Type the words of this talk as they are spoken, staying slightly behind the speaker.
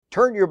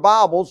turn your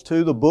Bibles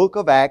to the book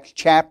of Acts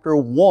chapter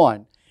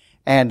 1.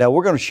 And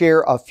we're going to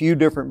share a few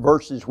different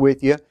verses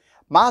with you.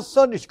 My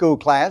Sunday school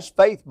class,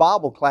 Faith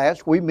Bible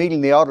class, we meet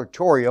in the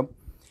auditorium.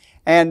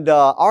 And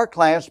our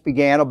class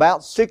began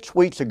about 6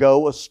 weeks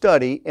ago a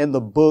study in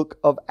the book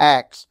of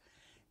Acts.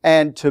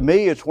 And to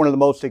me, it's one of the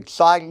most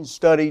exciting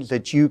studies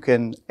that you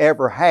can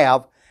ever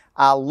have.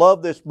 I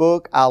love this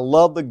book. I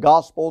love the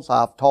Gospels.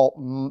 I've taught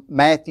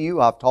Matthew.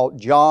 I've taught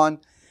John.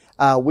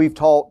 We've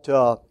taught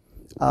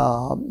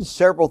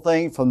several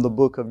things from the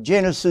book of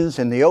Genesis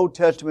in the Old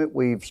Testament.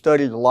 We've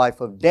studied the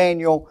life of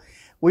Daniel.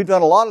 We've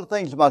done a lot of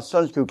things in my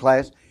Sunday school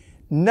class.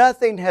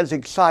 Nothing has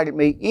excited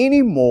me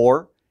any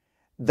more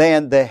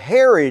than the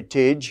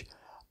heritage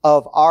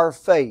of our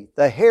faith,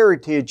 the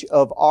heritage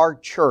of our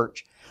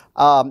church.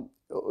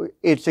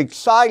 It's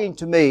exciting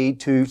to me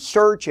to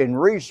search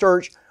and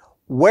research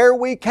where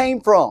we came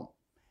from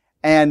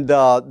and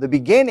the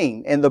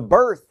beginning and the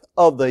birth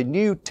of the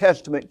New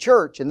Testament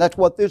church. And that's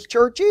what this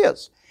church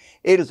is.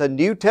 It is a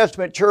New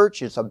Testament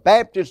church. It's a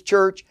Baptist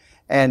church.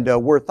 And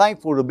we're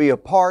thankful to be a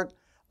part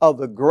of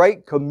the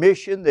Great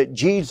Commission that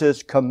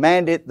Jesus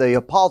commanded the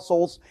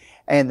apostles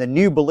and the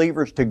new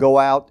believers to go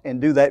out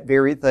and do that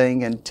very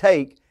thing and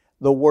take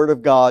the Word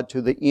of God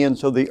to the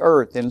ends of the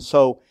earth. And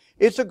so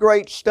it's a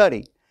great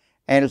study.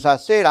 And as I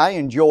said, I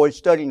enjoy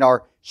studying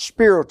our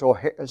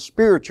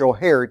spiritual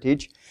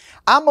heritage.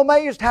 I'm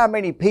amazed how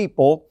many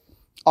people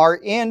are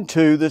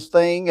into this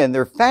thing and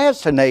they're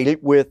fascinated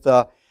with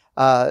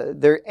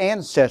their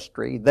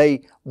ancestry.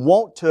 They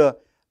want to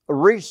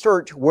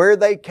research where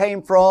they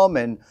came from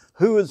and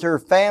who is their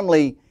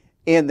family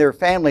in their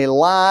family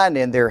line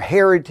and their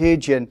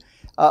heritage. And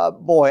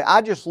boy,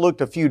 I just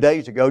looked a few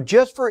days ago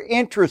just for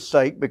interest's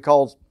sake,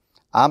 because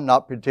I'm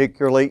not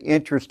particularly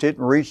interested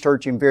in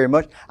researching very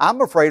much. I'm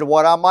afraid of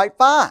what I might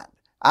find.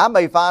 I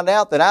may find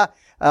out that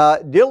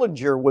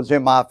Dillinger was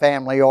in my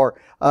family, or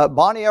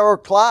Bonnie or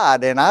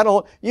Clyde, and I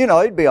don't,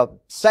 it'd be a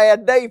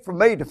sad day for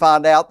me to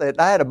find out that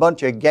I had a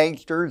bunch of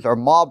gangsters or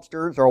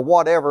mobsters or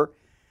whatever.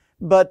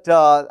 But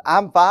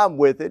I'm fine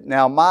with it.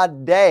 Now, my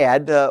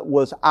dad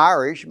was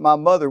Irish. My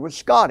mother was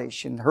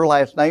Scottish, and her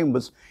last name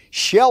was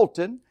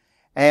Shelton.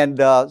 And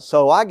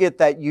so I get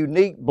that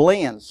unique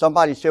blend.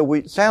 Somebody said,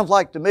 it sounds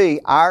like to me,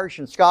 Irish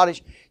and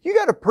Scottish, you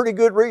got a pretty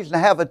good reason to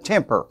have a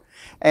temper.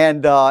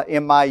 And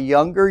in my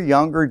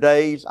younger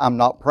days, I'm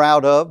not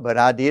proud of, but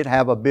I did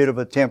have a bit of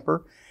a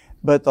temper.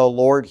 But the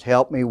Lord's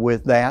helped me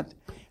with that.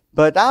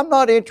 But I'm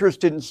not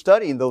interested in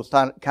studying those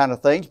kind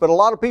of things, but a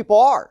lot of people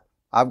are.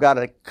 I've got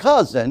a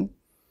cousin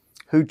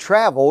who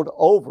traveled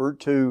over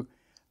to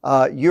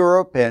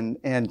Europe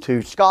and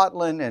to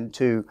Scotland and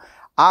to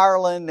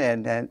Ireland,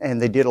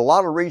 and they did a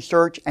lot of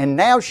research, and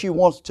now she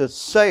wants to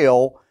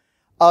sell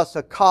us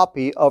a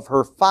copy of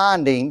her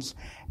findings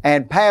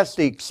and pass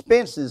the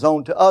expenses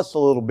on to us a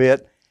little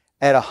bit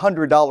at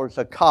 $100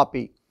 a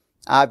copy.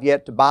 I've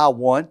yet to buy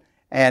one,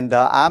 and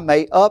I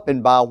may up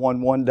and buy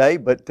one day,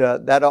 but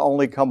that'll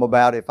only come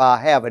about if I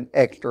have an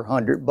extra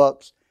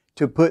 $100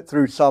 to put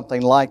through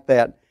something like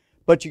that.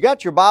 But you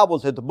got your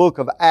Bibles at the book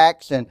of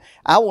Acts, and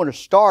I want to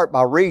start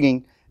by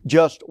reading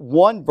just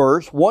one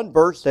verse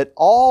that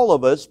all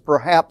of us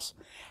perhaps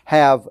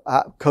have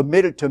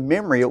committed to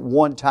memory at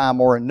one time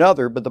or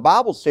another. But the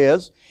Bible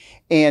says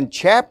in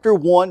chapter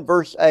 1,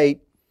 verse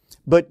 8,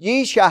 "But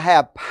ye shall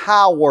have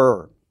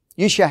power.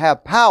 Ye shall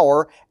have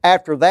power.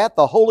 After that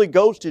the Holy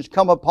Ghost is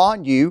come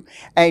upon you,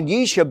 and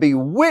ye shall be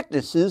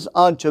witnesses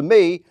unto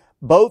me,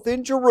 both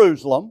in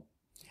Jerusalem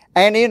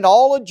and in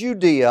all of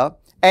Judea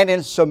and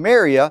in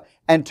Samaria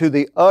and to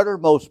the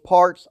uttermost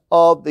parts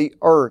of the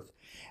earth."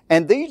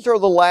 And these are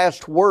the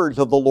last words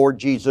of the Lord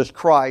Jesus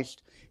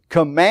Christ,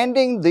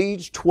 commanding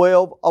these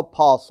 12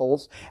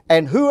 apostles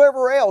and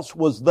whoever else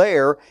was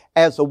there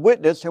as a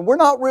witness. And we're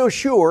not real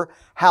sure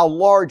how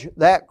large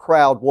that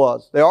crowd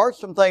was. There are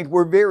some things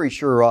we're very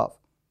sure of.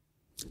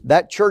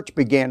 That church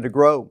began to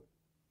grow.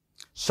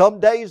 Some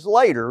days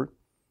later,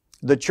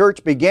 the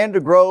church began to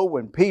grow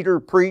when Peter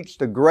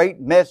preached a great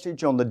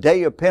message on the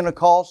day of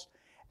Pentecost,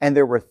 and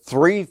there were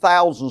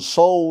 3,000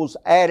 souls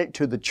added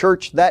to the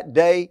church that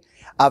day.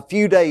 A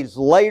few days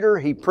later,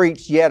 he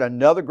preached yet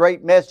another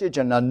great message,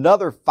 and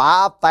another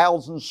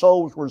 5,000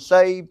 souls were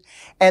saved.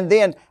 And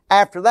then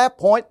after that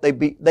point,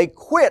 they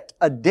quit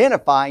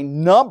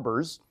identifying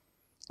numbers,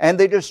 and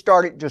they just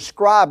started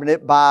describing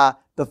it by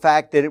the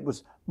fact that it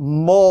was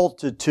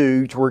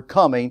multitudes were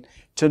coming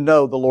to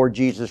know the Lord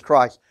Jesus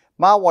Christ.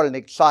 My, what an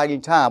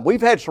exciting time.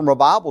 We've had some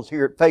revivals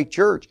here at Faith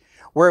Church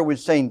where we've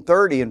seen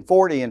 30 and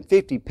 40 and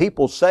 50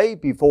 people saved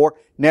before.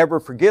 Never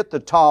forget the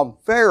Tom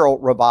Farrell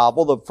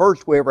revival, the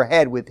first we ever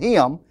had with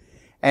him,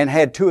 and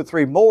had 2 or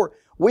 3 more.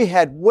 We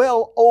had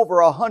well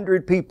over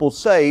 100 people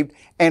saved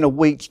in a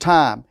week's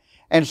time.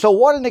 And so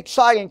what an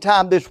exciting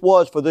time this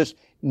was for this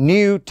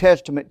New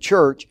Testament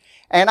church.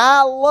 And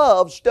I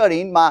love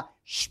studying my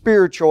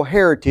spiritual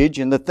heritage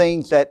and the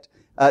things that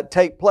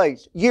take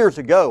place. Years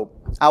ago,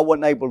 I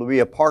wasn't able to be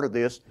a part of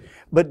this,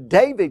 but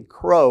David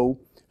Crow,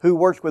 who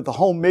works with the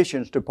Home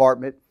Missions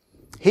Department,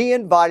 he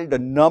invited a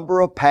number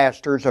of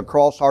pastors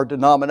across our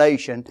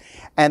denomination,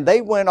 and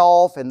they went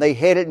off and they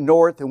headed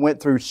north and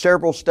went through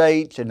several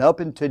states and up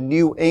into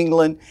New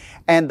England,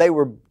 and they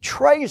were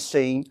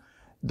tracing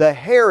the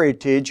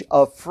heritage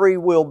of Free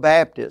Will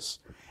Baptists.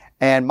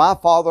 And my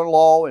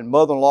father-in-law and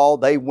mother-in-law,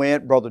 they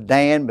went. Brother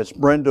Dan, Miss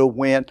Brenda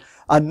went.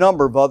 A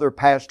number of other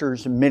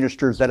pastors and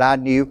ministers that I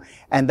knew.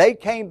 And they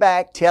came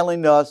back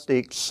telling us the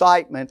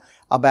excitement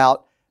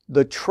about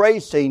the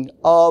tracing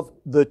of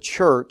the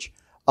church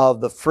of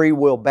the Free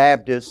Will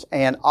Baptists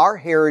and our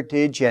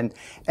heritage and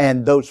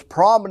those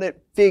prominent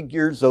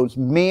figures, those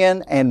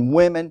men and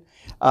women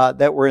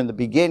that were in the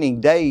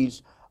beginning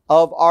days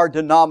of our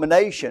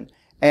denomination.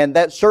 And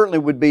that certainly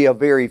would be a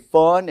very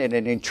fun and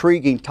an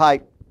intriguing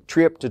type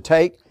trip to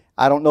take.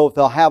 I don't know if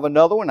they'll have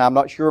another one. I'm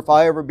not sure if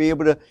I'll ever be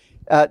able to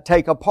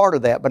take a part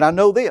of that. But I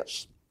know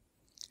this.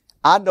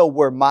 I know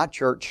where my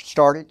church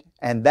started,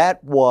 and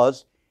that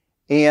was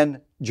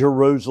in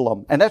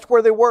Jerusalem. And that's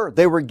where they were.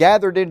 They were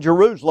gathered in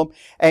Jerusalem,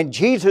 and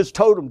Jesus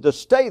told them to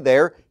stay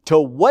there, to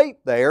wait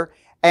there,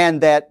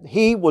 and that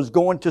He was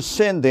going to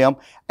send them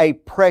a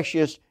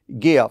precious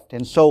gift.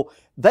 And so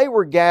they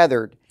were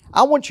gathered.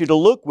 I want you to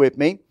look with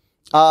me,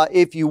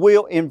 if you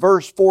will, in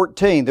verse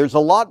 14. There's a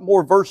lot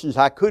more verses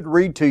I could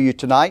read to you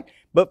tonight,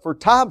 but for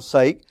time's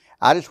sake,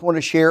 I just want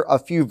to share a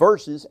few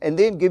verses and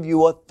then give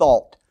you a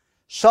thought.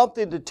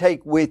 Something to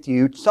take with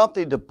you,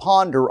 something to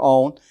ponder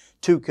on,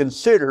 to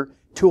consider,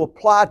 to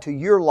apply to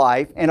your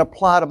life and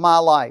apply to my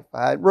life.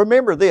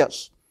 Remember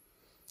this.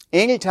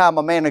 Anytime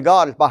a man of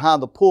God is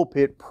behind the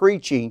pulpit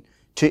preaching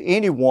to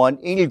anyone,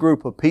 any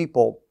group of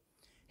people,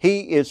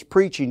 he is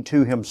preaching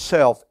to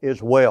himself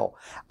as well.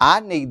 I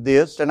need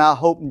this, and I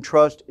hope and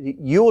trust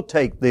you'll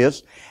take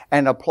this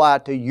and apply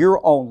it to your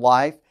own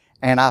life,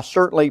 and I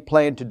certainly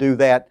plan to do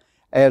that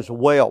as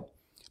well.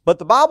 But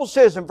the Bible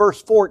says in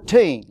verse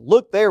 14,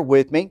 look there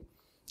with me,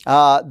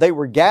 they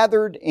were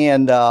gathered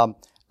in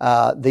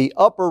the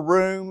upper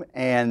room,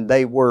 and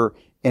they were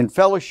in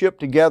fellowship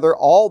together.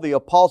 All the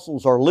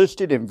apostles are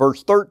listed in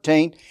verse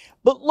 13.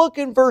 But look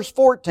in verse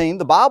 14,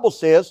 the Bible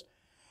says,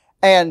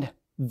 and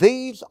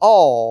these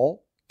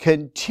all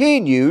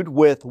continued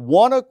with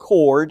one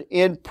accord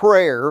in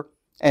prayer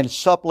and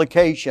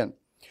supplication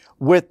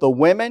with the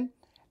women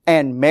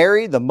and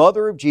Mary, the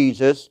mother of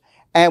Jesus,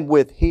 and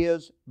with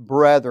His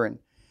brethren.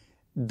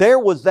 There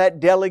was that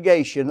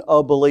delegation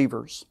of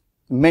believers.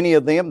 Many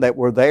of them that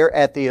were there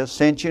at the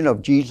ascension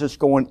of Jesus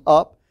going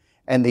up,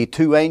 and the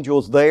two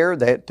angels there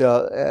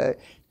that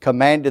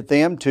commanded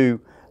them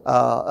to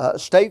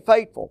stay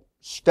faithful,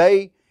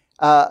 stay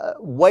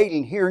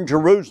waiting here in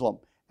Jerusalem,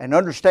 and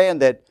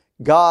understand that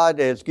God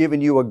has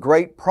given you a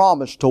great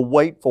promise to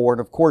wait for. And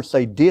of course,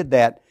 they did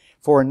that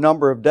for a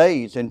number of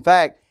days. In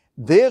fact,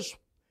 this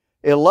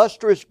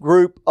illustrious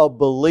group of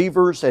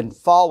believers and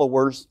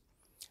followers,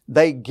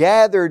 they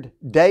gathered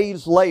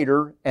days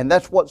later, and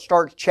that's what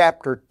starts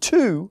chapter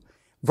 2,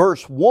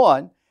 verse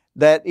 1,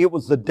 that it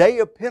was the day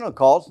of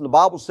Pentecost, and the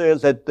Bible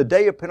says that the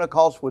day of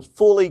Pentecost was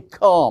fully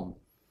come.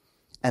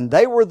 And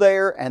they were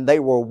there, and they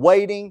were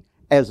waiting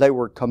as they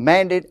were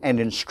commanded and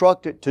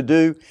instructed to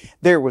do.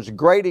 There was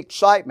great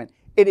excitement.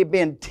 It had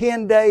been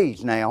 10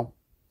 days now.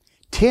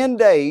 10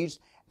 days,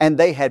 and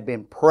they had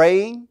been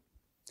praying.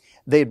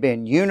 They'd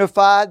been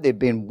unified. They'd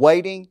been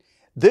waiting.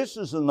 This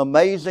is an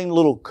amazing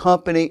little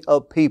company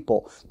of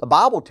people. The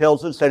Bible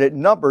tells us that it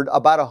numbered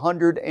about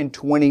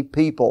 120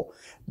 people.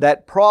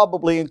 That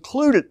probably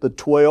included the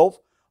 12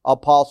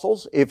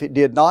 apostles, if it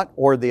did not,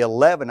 or the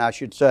 11, I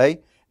should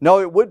say. No,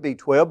 it would be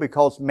 12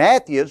 because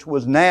Matthias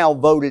was now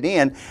voted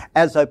in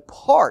as a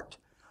part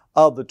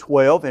of the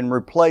 12 and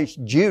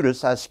replaced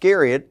Judas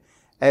Iscariot,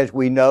 as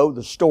we know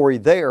the story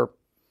there.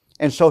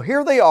 And so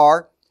here they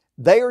are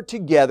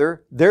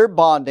together, they're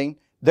bonding,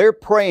 they're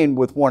praying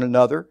with one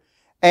another,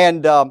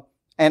 and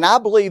I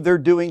believe they're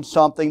doing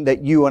something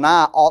that you and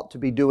I ought to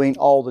be doing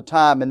all the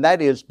time, and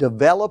that is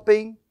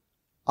developing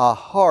a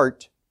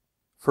heart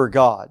for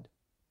God.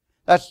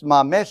 That's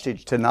my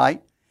message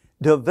tonight,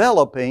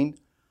 developing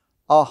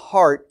a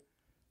heart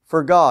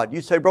for God.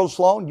 You say, Brother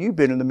Sloan, you've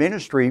been in the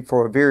ministry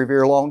for a very,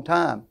 very long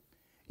time.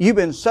 You've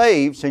been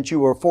saved since you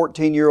were a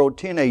 14-year-old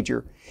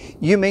teenager.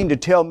 You mean to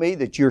tell me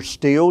that you're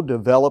still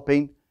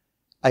developing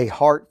a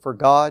heart for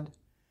God?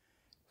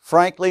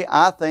 Frankly,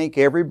 I think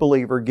every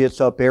believer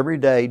gets up every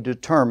day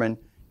determined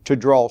to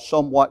draw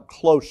somewhat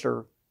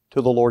closer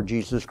to the Lord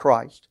Jesus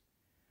Christ.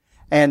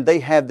 And they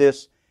have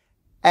this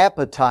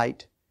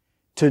appetite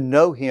to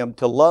know Him,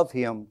 to love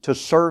Him, to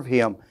serve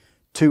Him,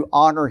 to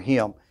honor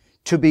Him,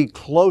 to be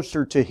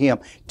closer to Him,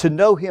 to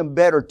know Him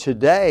better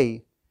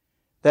today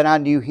than I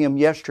knew Him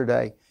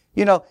yesterday.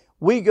 You know,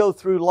 we go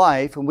through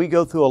life and we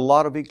go through a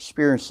lot of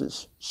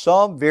experiences.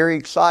 Some very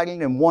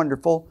exciting and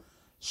wonderful,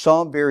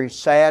 some very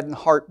sad and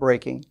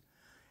heartbreaking.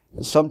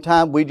 And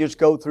sometimes we just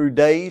go through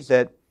days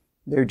that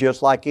they're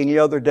just like any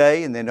other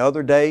day, and then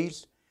other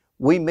days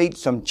we meet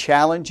some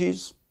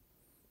challenges,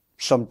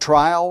 some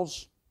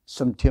trials,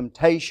 some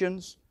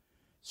temptations,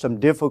 some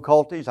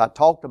difficulties. I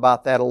talked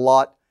about that a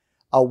lot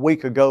a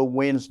week ago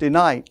Wednesday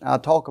night. I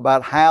talk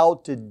about how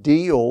to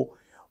deal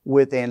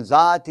with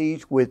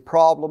anxieties, with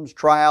problems,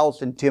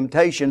 trials, and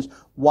temptations.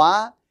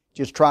 Why?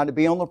 Just trying to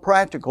be on the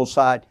practical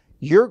side.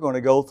 You're going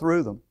to go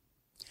through them.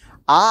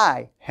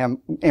 I am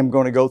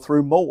going to go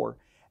through more.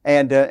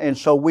 And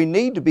so we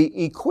need to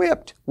be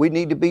equipped. We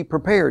need to be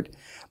prepared.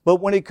 But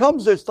when it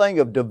comes to this thing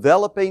of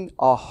developing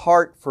a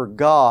heart for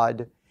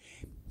God,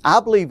 I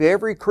believe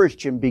every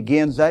Christian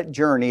begins that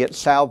journey at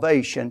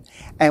salvation,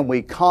 and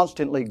we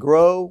constantly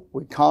grow,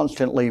 we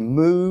constantly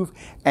move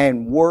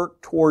and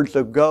work towards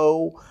a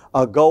goal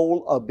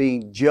of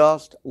being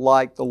just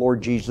like the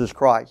Lord Jesus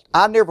Christ.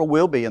 I never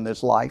will be in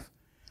this life.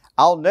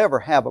 I'll never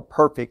have a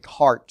perfect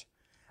heart.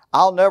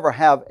 I'll never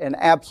have an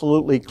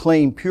absolutely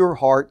clean, pure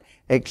heart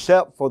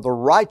except for the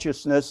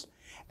righteousness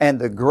and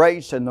the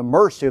grace and the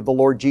mercy of the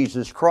Lord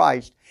Jesus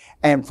Christ.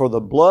 And for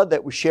the blood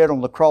that was shed on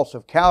the cross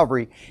of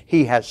Calvary,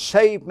 He has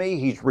saved me,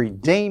 He's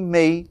redeemed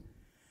me.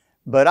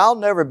 But I'll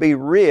never be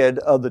rid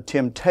of the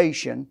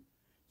temptation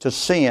to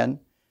sin,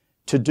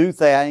 to do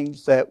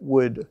things that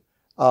would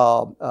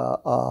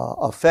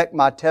affect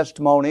my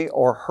testimony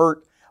or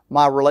hurt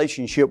my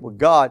relationship with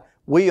God.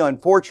 We,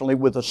 unfortunately,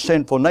 with a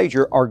sinful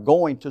nature, are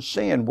going to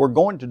sin. We're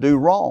going to do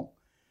wrong.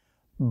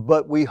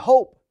 But we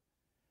hope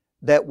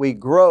that we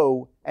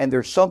grow, and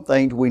there's some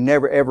things we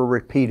never ever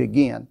repeat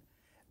again.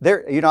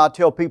 I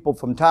tell people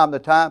from time to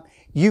time,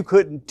 you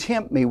couldn't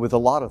tempt me with a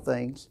lot of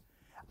things.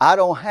 I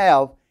don't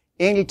have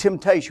any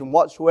temptation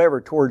whatsoever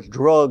towards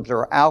drugs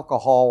or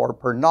alcohol or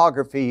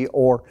pornography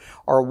or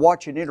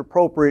watching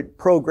inappropriate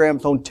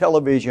programs on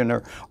television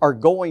or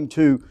going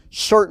to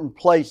certain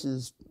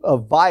places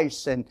of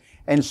vice and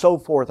so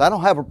forth. I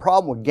don't have a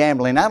problem with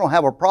gambling. I don't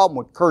have a problem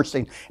with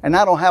cursing. And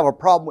I don't have a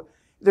problem with...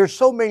 There's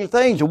so many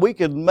things, and we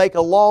could make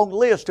a long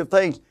list of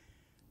things,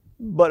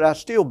 but I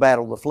still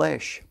battle the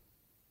flesh.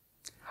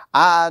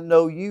 I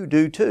know you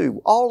do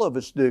too. All of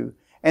us do.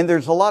 And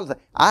there's a lot of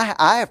things.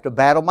 I have to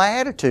battle my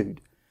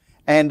attitude.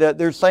 And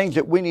there's things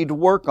that we need to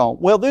work on.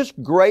 Well, this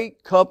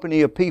great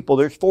company of people,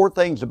 there's 4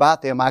 things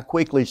about them I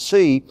quickly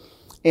see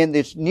in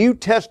this New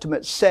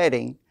Testament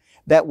setting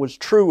that was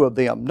true of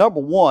them. Number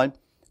 1,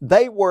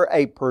 they were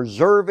a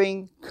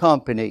persevering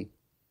company.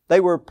 They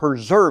were a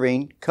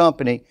persevering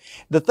company.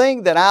 The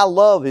thing that I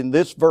love in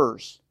this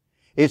verse,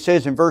 it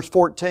says in verse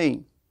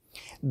 14,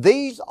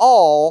 these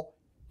all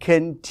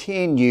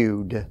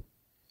continued.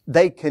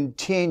 They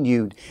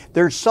continued.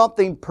 There's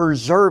something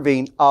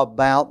preserving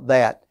about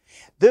that.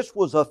 This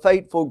was a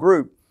faithful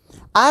group.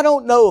 I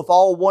don't know if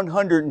all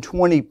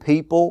 120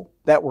 people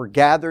that were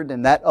gathered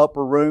in that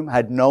upper room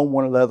had known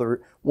one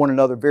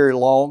another very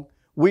long.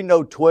 We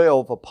know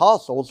 12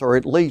 apostles, or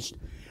at least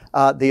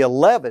the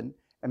 11.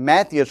 And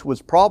Matthias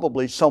was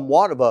probably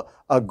somewhat of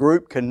a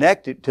group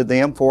connected to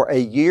them for a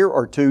year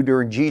or two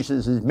during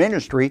Jesus'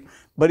 ministry,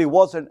 but he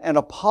wasn't an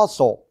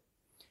apostle.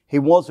 He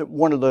wasn't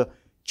one of the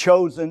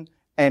chosen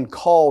and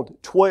called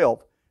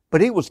 12, but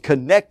he was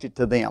connected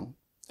to them.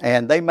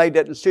 And they made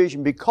that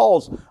decision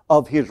because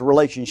of his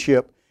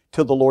relationship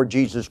to the Lord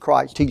Jesus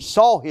Christ. He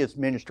saw His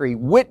ministry, he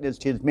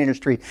witnessed His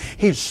ministry,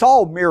 he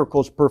saw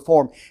miracles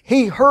performed,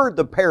 he heard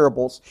the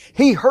parables,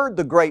 he heard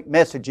the great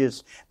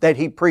messages that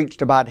He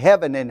preached about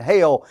heaven and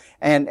hell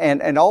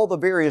and all the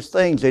various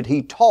things that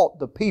He taught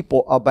the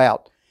people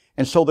about.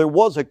 And so there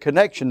was a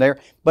connection there.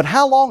 But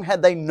how long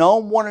had they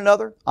known one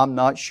another? I'm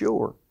not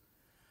sure.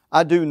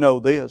 I do know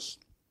this,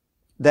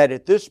 that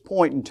at this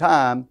point in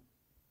time,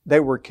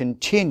 they were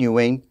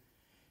continuing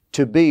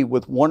to be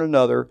with one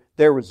another.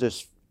 There was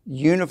this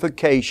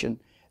unification.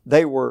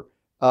 They were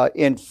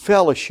in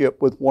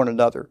fellowship with one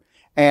another.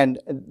 And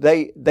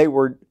they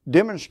were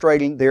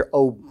demonstrating their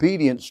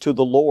obedience to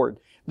the Lord.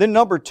 Then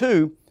number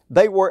 2,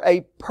 they were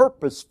a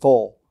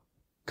purposeful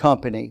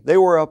company. They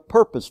were a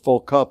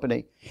purposeful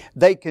company.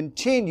 They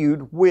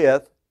continued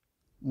with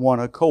one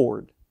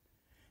accord.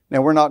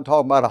 Now, we're not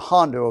talking about a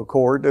Honda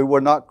Accord. We're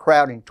not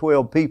crowding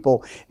 12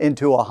 people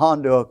into a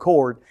Honda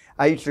Accord.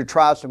 I used to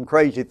try some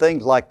crazy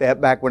things like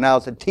that back when I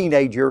was a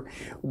teenager.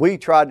 We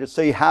tried to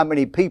see how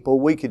many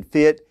people we could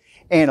fit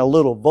in a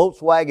little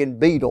Volkswagen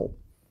Beetle.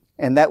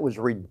 And that was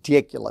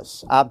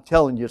ridiculous. I'm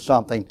telling you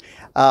something.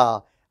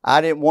 I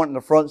didn't want in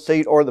the front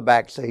seat or the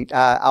back seat.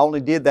 I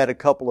only did that a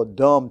couple of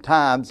dumb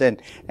times,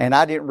 and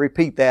I didn't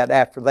repeat that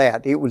after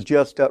that. It was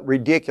just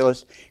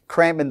ridiculous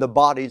cramming the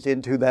bodies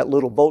into that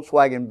little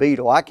Volkswagen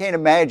Beetle. I can't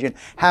imagine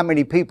how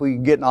many people you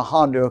get in a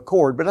Honda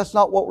Accord, but that's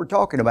not what we're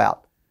talking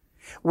about.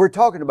 We're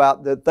talking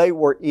about that they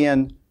were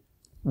in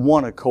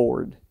one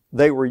accord.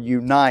 They were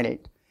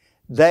united.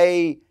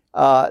 They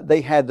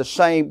had the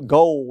same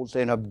goals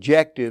and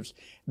objectives.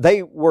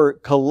 They were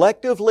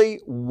collectively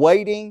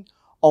waiting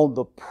on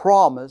the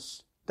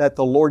promise that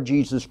the Lord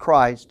Jesus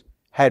Christ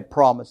had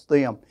promised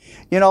them.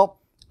 You know,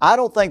 I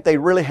don't think they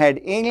really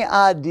had any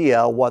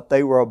idea what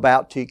they were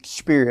about to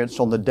experience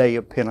on the day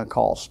of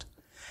Pentecost.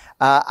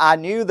 I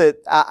knew that,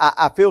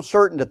 I feel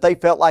certain that they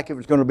felt like it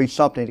was going to be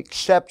something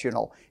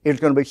exceptional. It was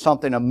going to be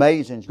something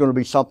amazing. It was going to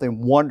be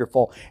something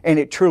wonderful. And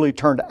it truly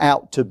turned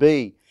out to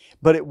be.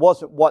 But it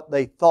wasn't what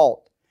they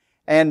thought.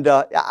 And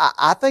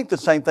I think the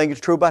same thing is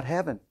true about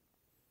heaven.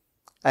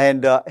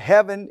 And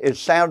heaven is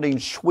sounding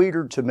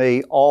sweeter to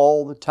me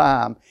all the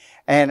time.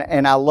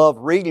 And I love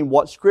reading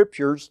what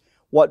scriptures,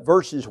 what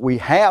verses we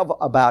have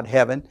about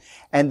heaven.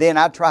 And then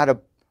I try to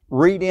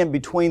read in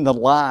between the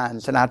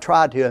lines, and I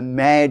try to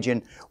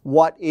imagine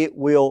what it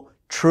will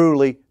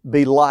truly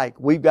be like.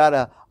 We've got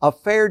a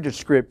fair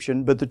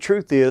description, but the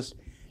truth is,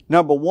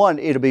 number one,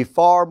 it'll be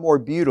far more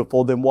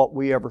beautiful than what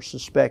we ever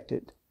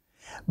suspected.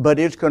 But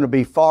it's going to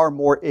be far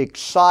more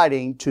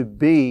exciting to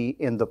be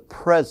in the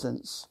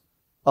presence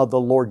of the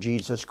Lord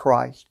Jesus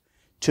Christ,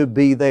 to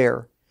be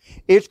there.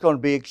 It's going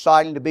to be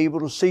exciting to be able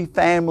to see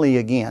family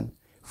again,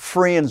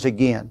 friends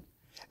again.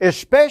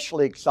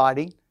 Especially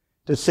exciting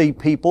to see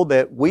people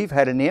that we've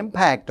had an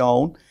impact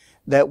on,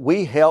 that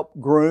we help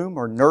groom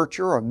or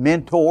nurture or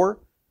mentor,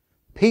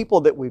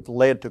 people that we've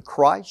led to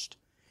Christ,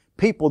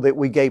 people that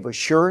we gave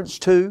assurance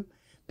to,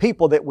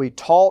 people that we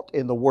taught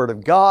in the Word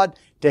of God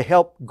to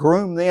help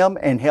groom them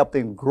and help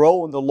them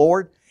grow in the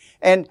Lord.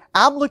 And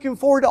I'm looking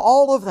forward to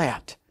all of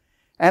that.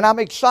 And I'm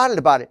excited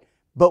about it.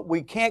 But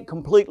we can't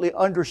completely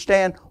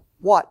understand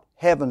what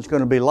heaven's going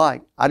to be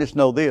like. I just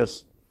know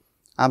this.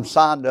 I'm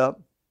signed up.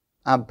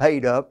 I'm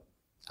paid up.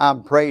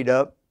 I'm prayed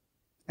up.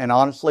 And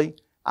honestly,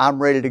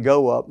 I'm ready to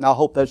go up. And I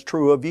hope that's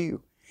true of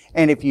you.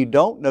 And if you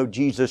don't know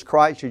Jesus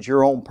Christ as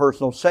your own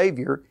personal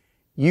Savior,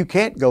 you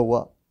can't go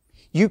up.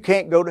 You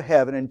can't go to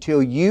heaven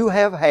until you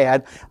have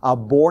had a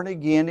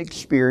born-again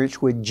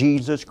experience with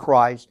Jesus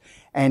Christ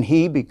and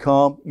He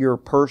become your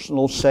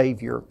personal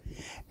Savior.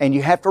 And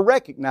you have to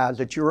recognize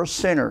that you're a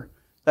sinner.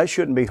 That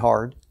shouldn't be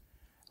hard.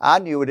 I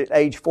knew it at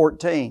age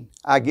 14.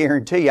 I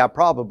guarantee I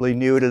probably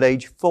knew it at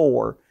age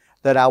 4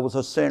 that I was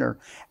a sinner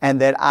and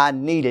that I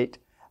needed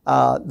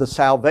the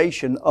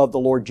salvation of the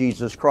Lord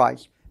Jesus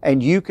Christ.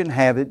 And you can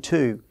have it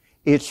too.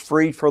 It's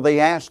free for the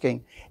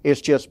asking.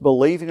 It's just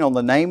believing on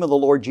the name of the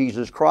Lord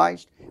Jesus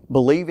Christ,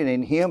 believing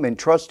in Him and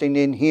trusting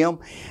in Him,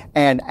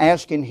 and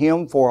asking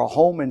Him for a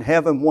home in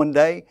heaven one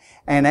day,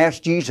 and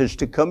ask Jesus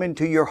to come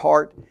into your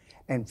heart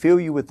and fill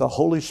you with the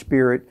Holy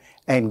Spirit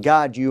and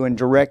guide you and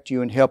direct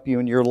you and help you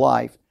in your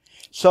life.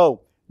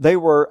 So they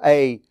were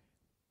a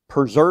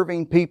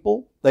preserving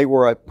people. They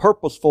were a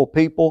purposeful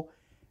people.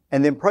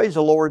 And then, praise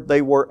the Lord,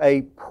 they were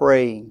a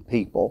praying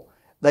people.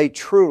 They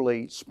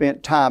truly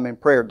spent time in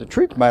prayer. The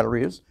truth of the matter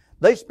is,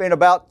 they spent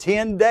about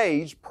 10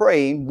 days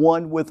praying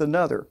one with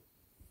another.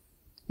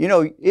 You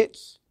know,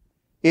 it's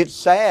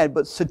sad,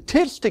 but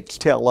statistics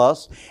tell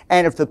us,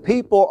 and if the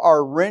people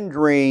are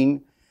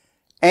rendering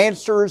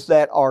answers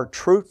that are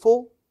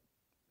truthful,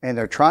 and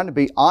they're trying to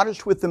be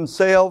honest with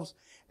themselves,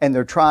 and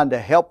they're trying to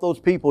help those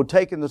people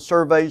taking the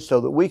surveys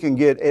so that we can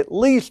get at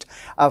least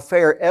a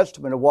fair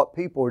estimate of what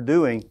people are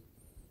doing.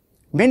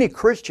 Many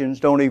Christians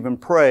don't even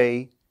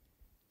pray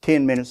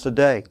 10 minutes a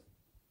day.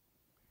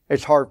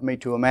 It's hard for me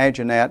to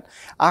imagine that.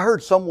 I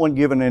heard someone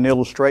giving an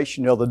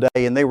illustration the other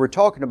day, and they were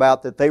talking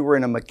about that they were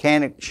in a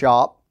mechanic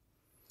shop,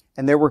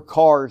 and there were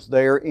cars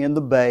there in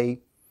the bay,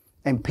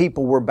 and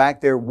people were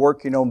back there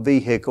working on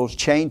vehicles,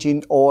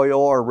 changing oil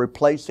or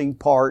replacing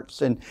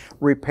parts and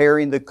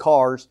repairing the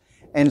cars,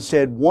 and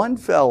said one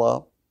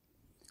fella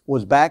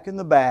was back in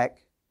the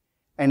back,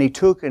 and he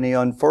took and he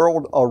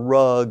unfurled a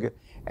rug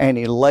and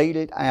he laid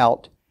it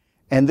out.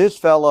 And this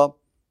fella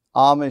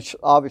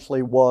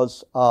obviously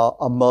was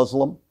a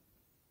Muslim,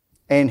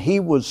 and he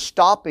was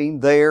stopping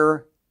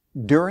there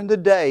during the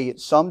day at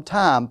some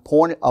time,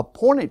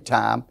 appointed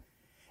time,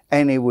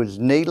 and he was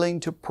kneeling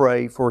to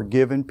pray for a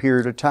given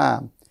period of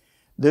time.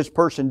 This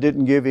person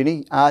didn't give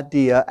any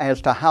idea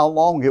as to how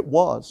long it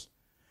was.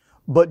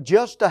 But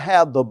just to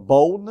have the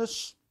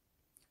boldness,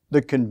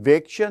 the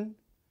conviction,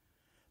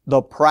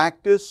 the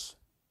practice,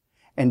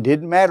 and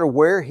didn't matter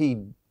where he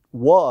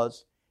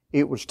was,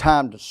 it was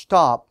time to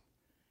stop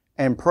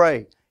and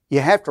pray. You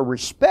have to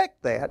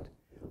respect that.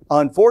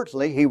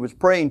 Unfortunately, he was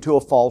praying to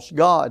a false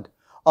god.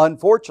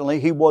 Unfortunately,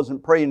 he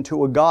wasn't praying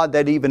to a God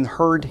that even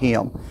heard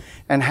him.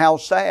 And how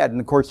sad.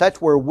 And of course,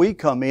 that's where we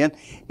come in.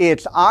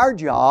 It's our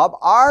job,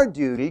 our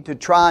duty to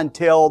try and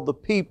tell the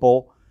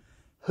people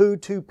who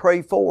to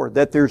pray for.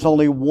 That there's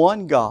only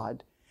one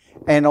God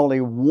and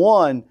only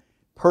one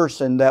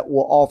person that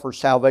will offer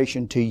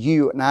salvation to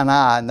you and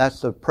I, and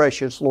that's the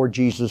precious Lord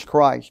Jesus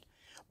Christ.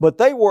 But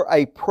they were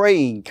a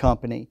praying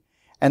company.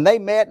 And they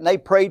met and they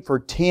prayed for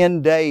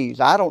 10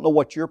 days. I don't know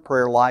what your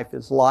prayer life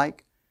is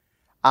like.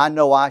 I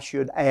know I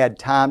should add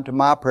time to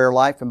my prayer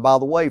life. And by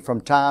the way,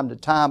 from time to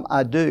time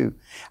I do.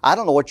 I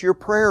don't know what your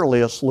prayer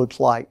list looks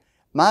like.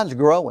 Mine's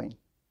growing,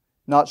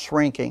 not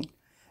shrinking.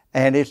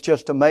 And it's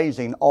just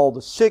amazing. All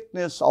the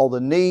sickness, all the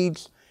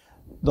needs,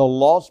 the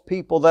lost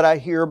people that I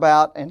hear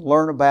about and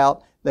learn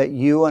about that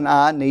you and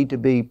I need to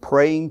be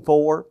praying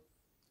for,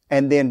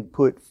 and then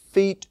put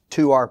feet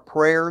to our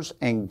prayers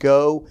and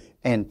go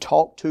and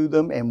talk to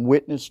them and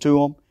witness to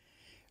them.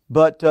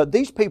 But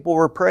these people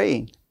were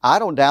praying. I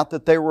don't doubt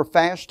that they were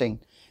fasting.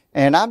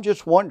 And I'm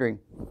just wondering,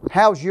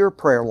 how's your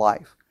prayer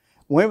life?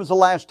 When was the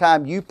last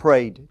time you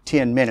prayed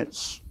 10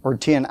 minutes or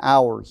 10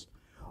 hours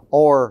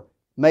or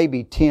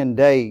maybe 10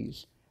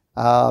 days?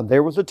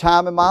 There was a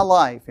time in my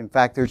life, in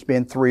fact, there's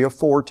been 3 or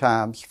 4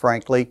 times,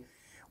 frankly,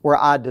 where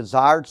I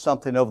desired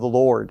something of the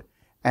Lord,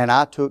 and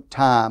I took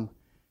time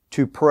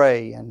to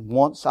pray. And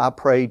once I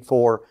prayed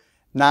for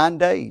 9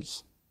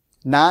 days.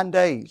 9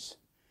 days.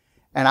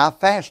 And I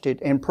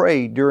fasted and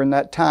prayed during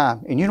that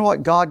time. And you know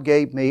what? God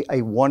gave me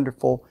a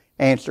wonderful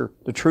answer.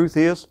 The truth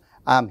is,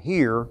 I'm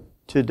here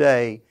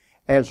today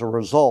as a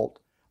result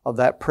of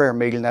that prayer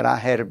meeting that I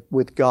had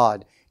with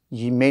God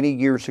many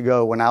years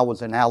ago when I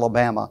was in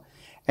Alabama,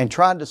 and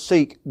trying to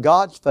seek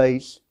God's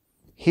face,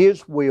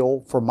 His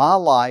will for my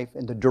life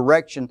and the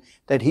direction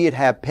that He'd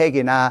have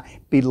Peggy and I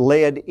be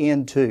led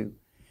into.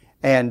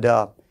 And,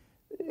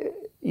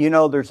 you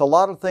know, there's a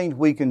lot of things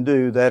we can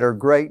do that are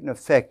great and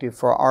effective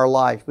for our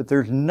life, but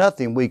there's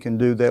nothing we can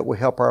do that will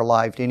help our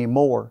life any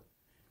more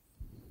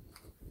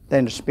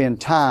than to spend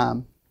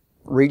time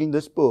reading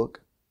this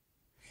book,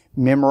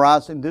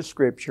 memorizing this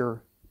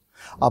scripture,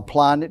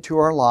 applying it to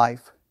our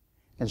life,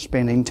 and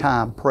spending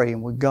time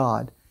praying with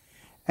God.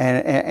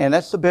 And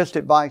that's the best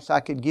advice I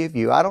could give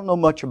you. I don't know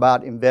much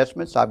about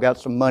investments. I've got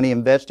some money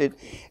invested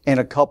in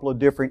a couple of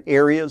different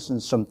areas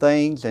and some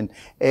things, and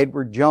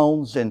Edward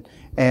Jones and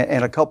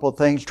a couple of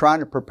things, trying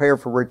to prepare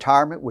for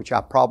retirement, which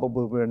I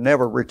probably will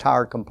never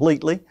retire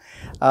completely.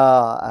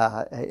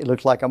 It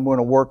looks like I'm going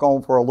to work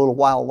on for a little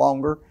while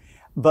longer.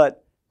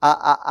 But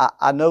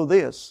I know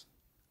this.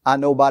 I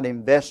know about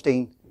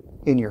investing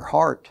in your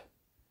heart,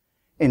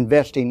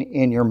 investing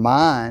in your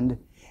mind,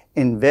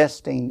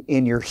 investing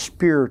in your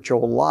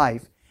spiritual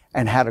life,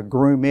 and how to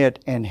groom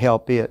it and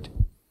help it.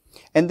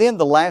 And then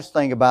the last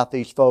thing about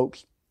these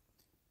folks,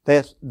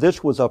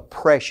 this was a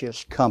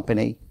precious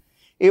company.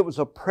 It was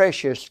a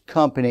precious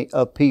company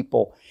of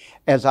people.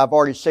 As I've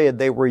already said,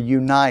 they were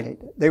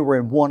united. They were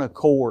in one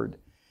accord.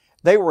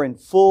 They were in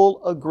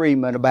full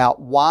agreement about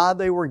why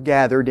they were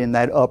gathered in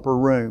that upper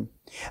room.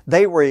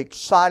 They were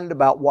excited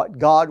about what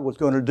God was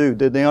going to do.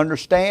 Did they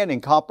understand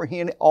and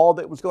comprehend all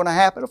that was going to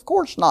happen? Of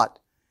course not.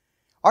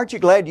 Aren't you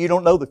glad you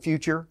don't know the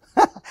future?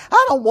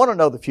 I don't want to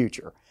know the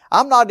future.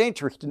 I'm not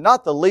interested,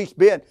 not the least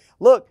bit.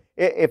 Look,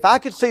 if I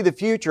could see the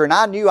future and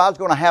I knew I was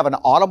going to have an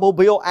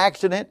automobile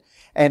accident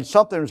and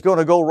something was going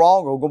to go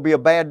wrong or going to be a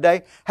bad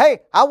day, hey,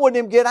 I wouldn't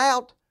even get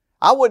out.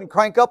 I wouldn't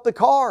crank up the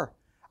car.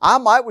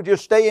 I would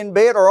just stay in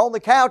bed or on the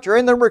couch or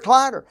in the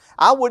recliner.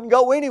 I wouldn't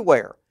go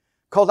anywhere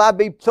because I'd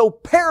be so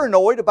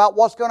paranoid about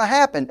what's going to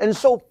happen and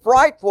so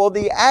frightful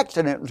the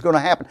accident was going to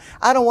happen.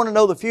 I don't want to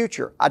know the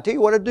future. I tell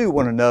you what I do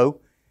want to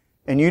know,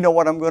 and you know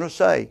what I'm going to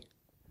say.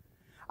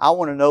 I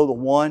want to know the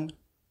one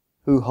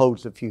who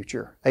holds the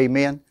future.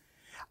 Amen?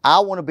 I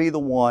want to be the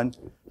one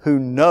who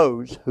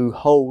knows who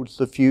holds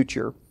the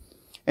future.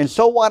 And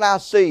so what I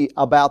see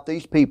about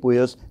these people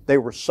is they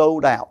were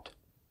sold out.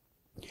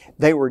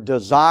 They were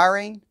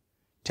desiring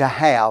to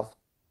have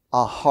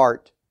a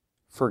heart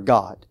for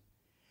God.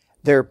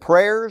 Their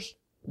prayers,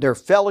 their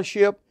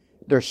fellowship,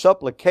 their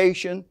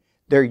supplication,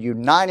 their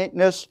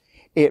unitedness,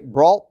 it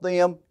brought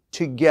them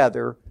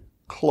together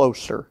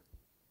closer.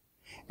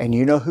 And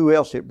you know who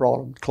else it brought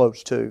them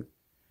close to?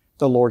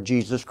 The Lord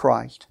Jesus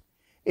Christ.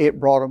 It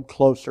brought them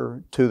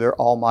closer to their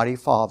Almighty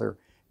Father,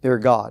 their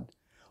God.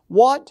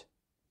 What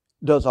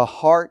does a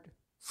heart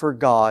for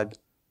God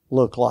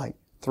look like?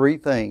 3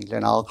 things,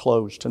 and I'll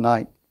close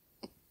tonight.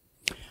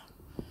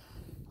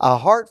 A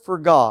heart for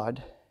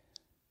God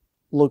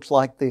looks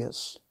like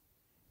this.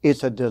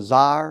 It's a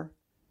desire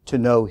to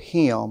know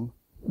Him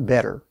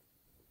better.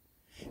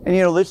 And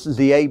you know, this is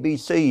the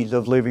ABCs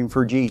of living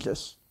for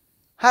Jesus.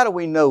 How do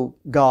we know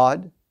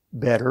God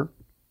better?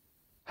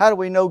 How do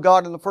we know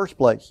God in the first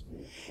place?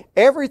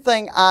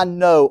 Everything I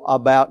know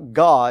about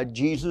God,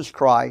 Jesus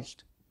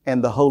Christ,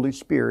 and the Holy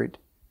Spirit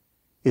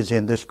is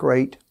in this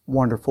great,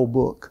 wonderful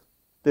book.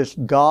 This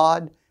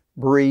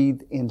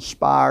God-breathed,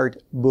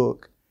 inspired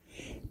book.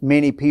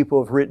 Many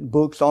people have written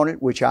books on it,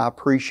 which I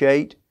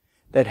appreciate,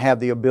 that have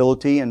the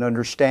ability and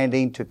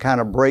understanding to kind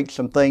of break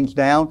some things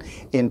down,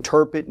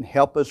 interpret and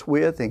help us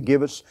with, and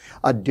give us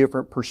a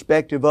different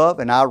perspective of,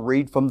 and I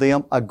read from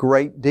them a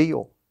great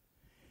deal.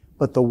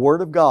 But the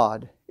Word of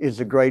God is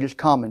the greatest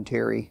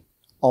commentary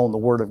on the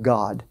Word of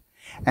God.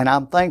 And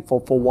I'm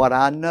thankful for what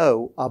I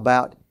know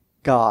about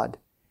God,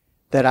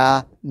 that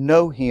I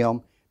know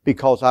Him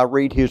because I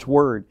read His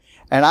Word.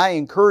 And I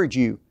encourage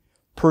you,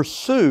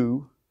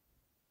 pursue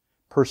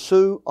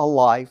a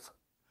life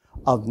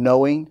of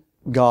knowing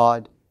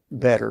God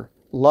better.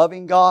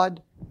 Loving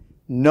God,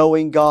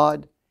 knowing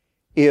God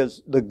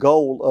is the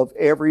goal of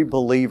every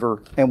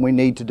believer, and we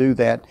need to do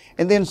that.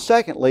 And then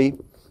secondly,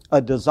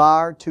 a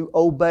desire to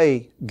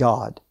obey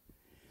God.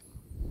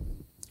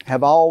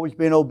 Have I always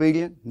been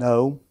obedient?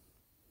 No.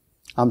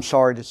 I'm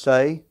sorry to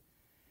say.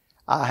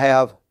 I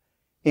have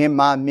in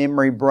my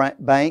memory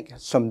bank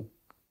some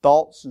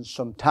thoughts and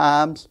some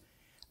times,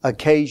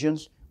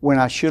 occasions when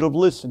I should have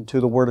listened to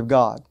the Word of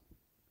God,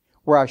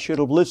 where I should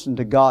have listened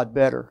to God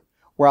better,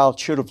 where I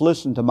should have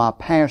listened to my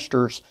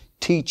pastor's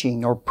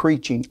teaching or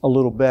preaching a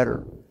little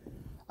better.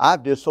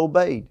 I've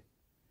disobeyed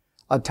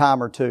a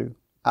time or two.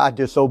 I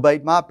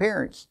disobeyed my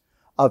parents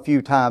a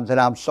few times that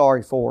I'm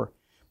sorry for.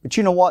 But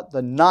you know what?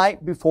 The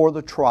night before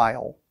the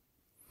trial,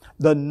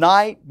 the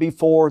night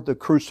before the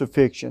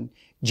crucifixion,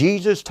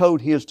 Jesus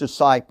told His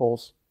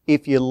disciples,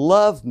 if you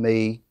love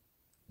me,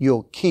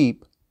 you'll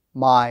keep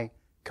my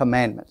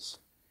commandments.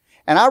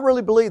 And I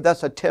really believe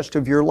that's a test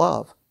of your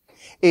love.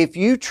 If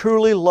you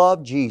truly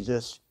love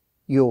Jesus,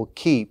 you'll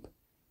keep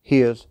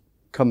His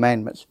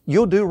commandments.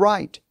 You'll do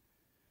right.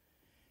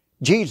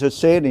 Jesus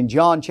said in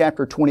John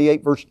chapter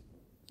 28, verse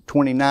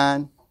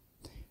 29,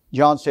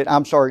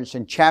 it's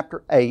in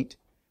chapter 8,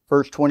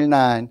 verse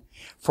 29,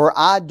 for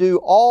I do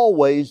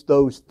always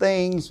those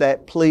things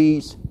that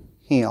please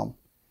Him.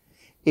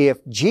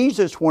 If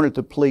Jesus wanted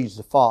to please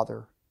the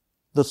Father,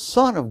 the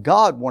Son of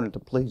God wanted to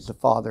please the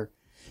Father,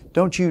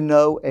 don't you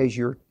know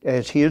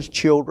as His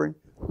children,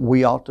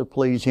 we ought to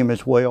please Him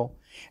as well?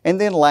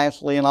 And then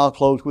lastly, and I'll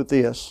close with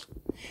this,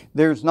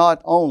 there's not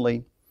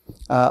only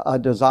a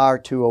desire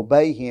to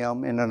obey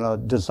Him and a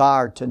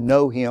desire to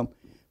know Him,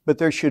 but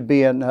there should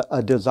be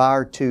a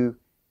desire to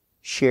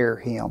share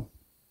Him.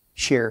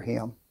 Share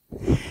Him.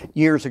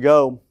 Years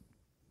ago,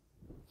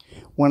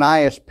 when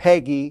I asked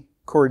Peggy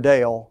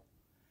Cordell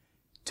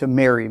to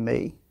marry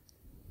me,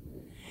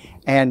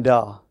 and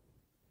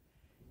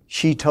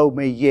she told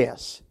me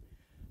yes.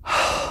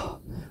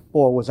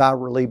 Boy, was I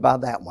relieved by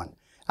that one.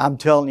 I'm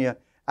telling you,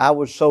 I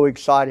was so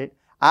excited.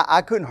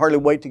 I couldn't hardly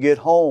wait to get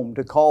home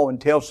to call and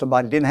tell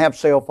somebody. Didn't have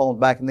cell phones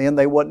back then.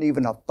 They wasn't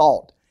even a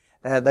thought.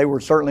 They were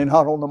certainly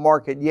not on the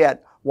market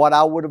yet, what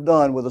I would have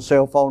done with a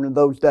cell phone in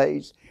those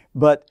days.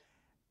 But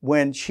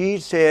when she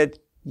said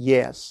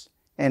yes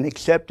and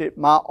accepted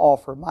my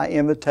offer, my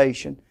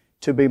invitation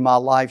to be my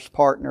life's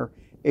partner,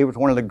 it was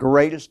one of the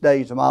greatest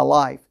days of my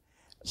life.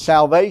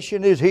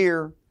 Salvation is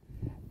here,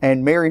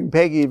 and marrying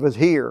Peggy was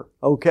here,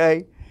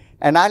 okay?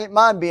 And I didn't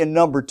mind being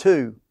number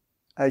two.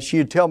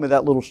 She'd tell me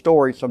that little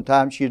story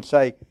sometimes. She'd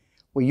say,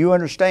 well, you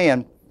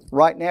understand,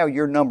 right now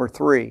you're number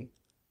three.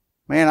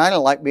 Man, I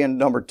didn't like being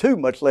number two,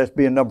 much less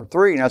being number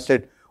three. And I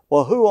said,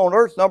 well, who on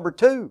earth's number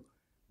two?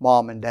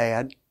 Mom and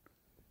Dad.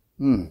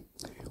 Well,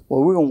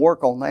 we're going to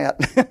work on that.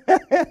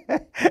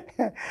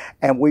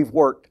 And we've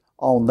worked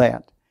on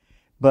that.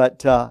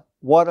 But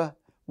what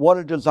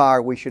a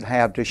desire we should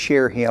have to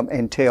share Him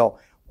and tell.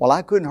 Well,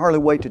 I couldn't hardly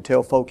wait to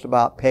tell folks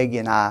about Peggy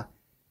and I,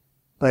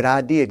 but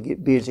I did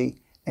get busy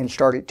and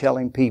started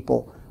telling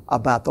people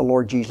about the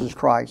Lord Jesus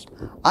Christ.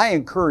 I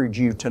encourage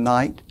you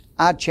tonight,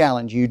 I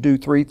challenge you, do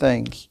three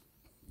things.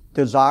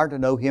 Desire to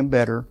know Him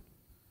better,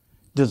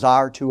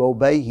 desire to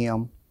obey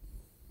Him,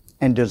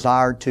 and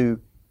desire to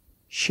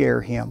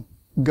share Him.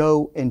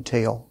 Go and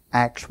tell.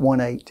 Acts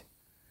 1:8.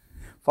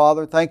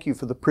 Father, thank You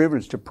for the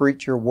privilege to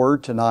preach Your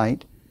Word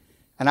tonight.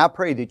 And I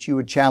pray that You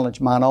would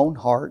challenge mine own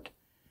heart,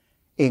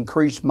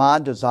 increase my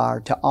desire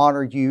to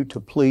honor You, to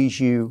please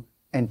You,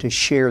 and to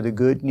share the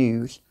good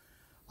news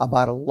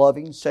about a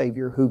loving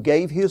Savior who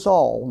gave His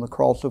all on the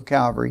cross of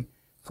Calvary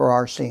for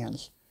our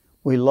sins.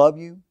 We love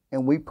You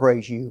and we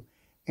praise You.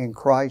 In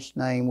Christ's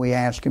name we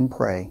ask and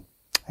pray.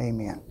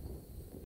 Amen.